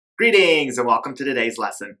Greetings and welcome to today's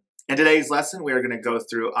lesson. In today's lesson, we are going to go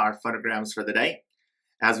through our phonograms for the day.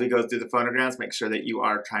 As we go through the phonograms, make sure that you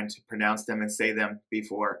are trying to pronounce them and say them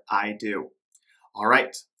before I do. All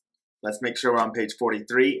right, let's make sure we're on page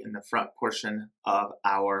 43 in the front portion of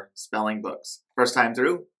our spelling books. First time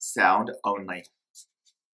through, sound only.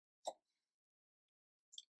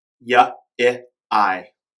 Y, I.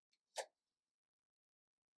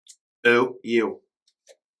 U, you.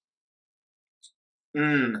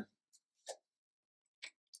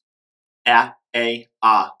 A, a.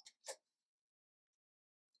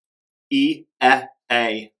 E, a.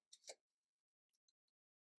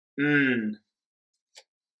 B.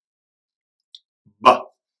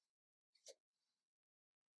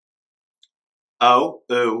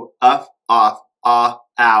 O, off,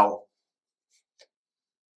 ow.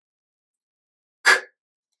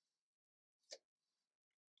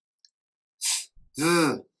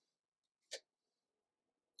 Z,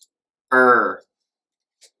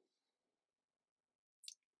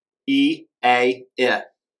 E, I.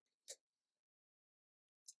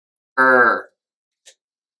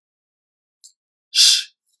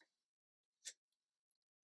 Sh,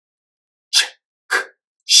 ch, k,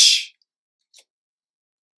 sh.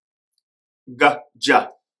 G, j.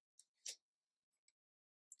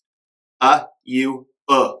 U,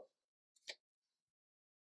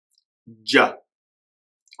 j.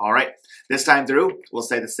 All right, this time through, we'll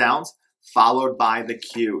say the sounds followed by the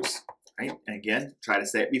cues. Right? And again, try to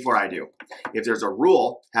say it before I do. If there's a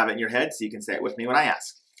rule, have it in your head so you can say it with me when I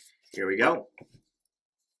ask. Here we go.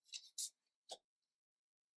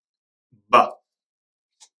 B.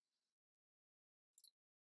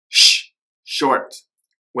 Sh, short.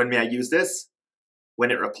 When may I use this?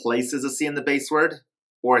 When it replaces a C in the base word,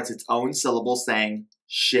 or it's its own syllable saying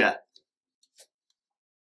sh.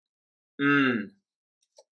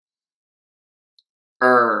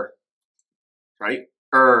 Right?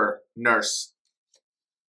 Nurse.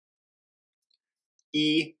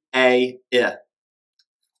 E, I.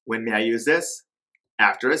 When may I use this?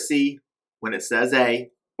 After a C, when it says A,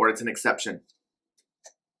 or it's an exception.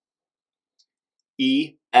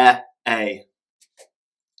 E, a.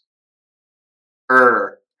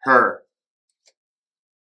 Her.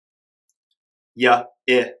 Y,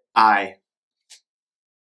 I.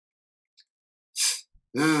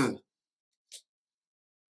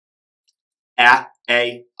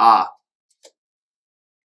 A,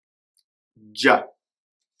 J.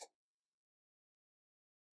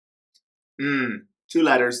 Two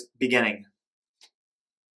letters beginning.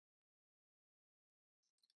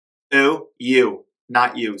 U, you,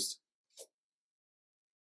 not used.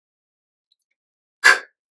 K,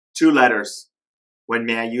 two letters. When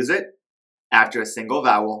may I use it? After a single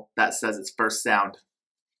vowel that says its first sound.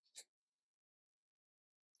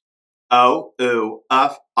 O,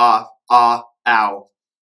 off, ow.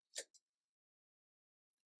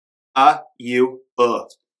 U,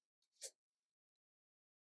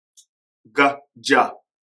 G, j.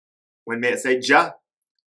 When may it say j?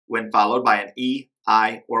 When followed by an E,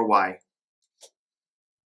 I, or Y.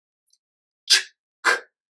 Ch, k,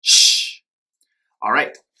 sh. All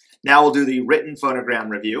right, now we'll do the written phonogram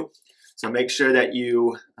review. So make sure that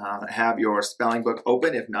you have your spelling book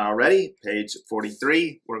open, if not already. Page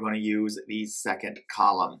 43, we're going to use the second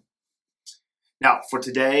column. Now, for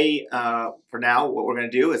today, for now, what we're going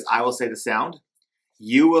to do is I will say the sound.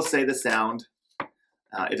 You will say the sound.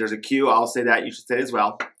 If there's a cue, I'll say that. You should say it as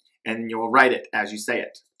well. And you will write it as you say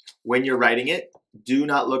it. When you're writing it, do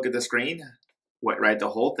not look at the screen. Write the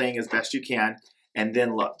whole thing as best you can, and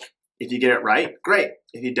then look. If you get it right, great.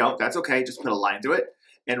 If you don't, that's okay. Just put a line through it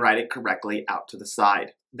and write it correctly out to the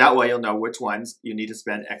side. That way you'll know which ones you need to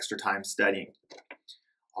spend extra time studying.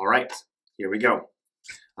 All right, here we go.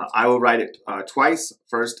 I will write it twice,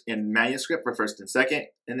 first in manuscript for first and second,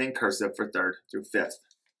 and then cursive for third through fifth.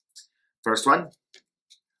 First one.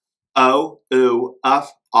 O,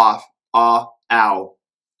 off, ow.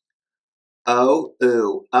 O,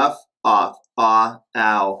 off,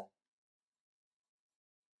 ow.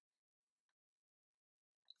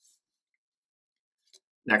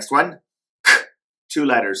 Next one. K, two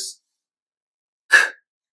letters. K,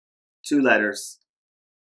 two letters.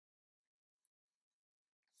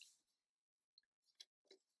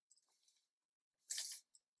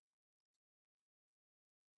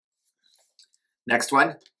 Next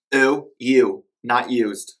one. You, not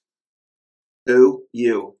used.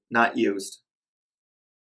 You, not used.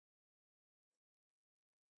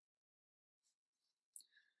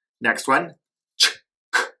 Next one. Ch,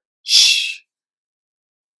 k, sh.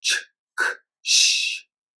 Ch, k, sh.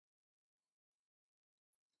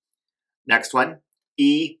 Next one.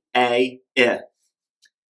 E, a, I.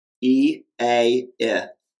 E, A, I.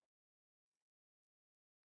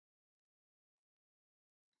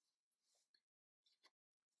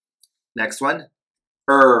 Next one,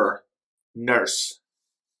 nurse.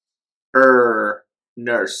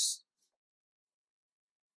 Nurse.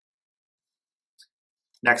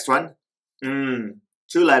 Next one, 2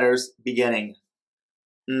 letters beginning.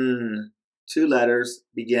 2 letters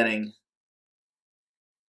beginning.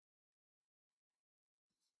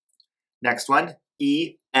 Next one,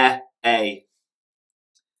 E, A.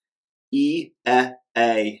 E,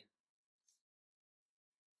 A.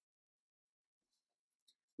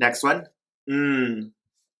 Next one,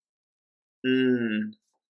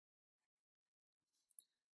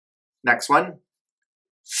 Next one,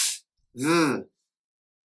 Z.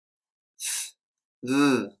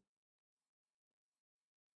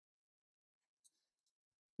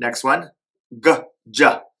 Next one,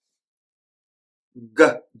 J.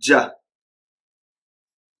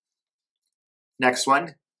 Next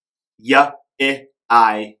one,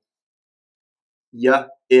 I.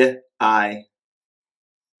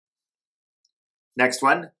 Next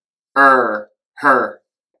one, her.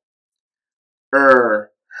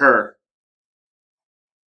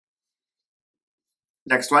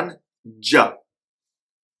 Next one, J.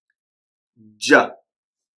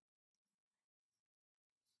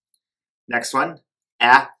 Next one,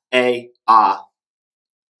 A.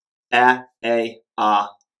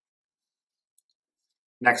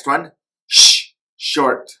 Next one,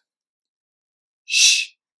 short.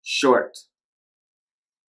 Short.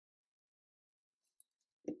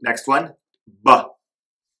 Next one, B.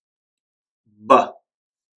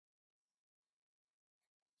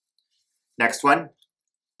 Next one,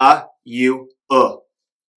 U.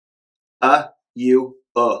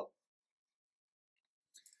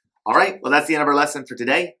 All right, well, that's the end of our lesson for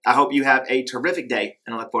today. I hope you have a terrific day,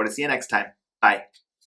 and I look forward to seeing you next time. Bye.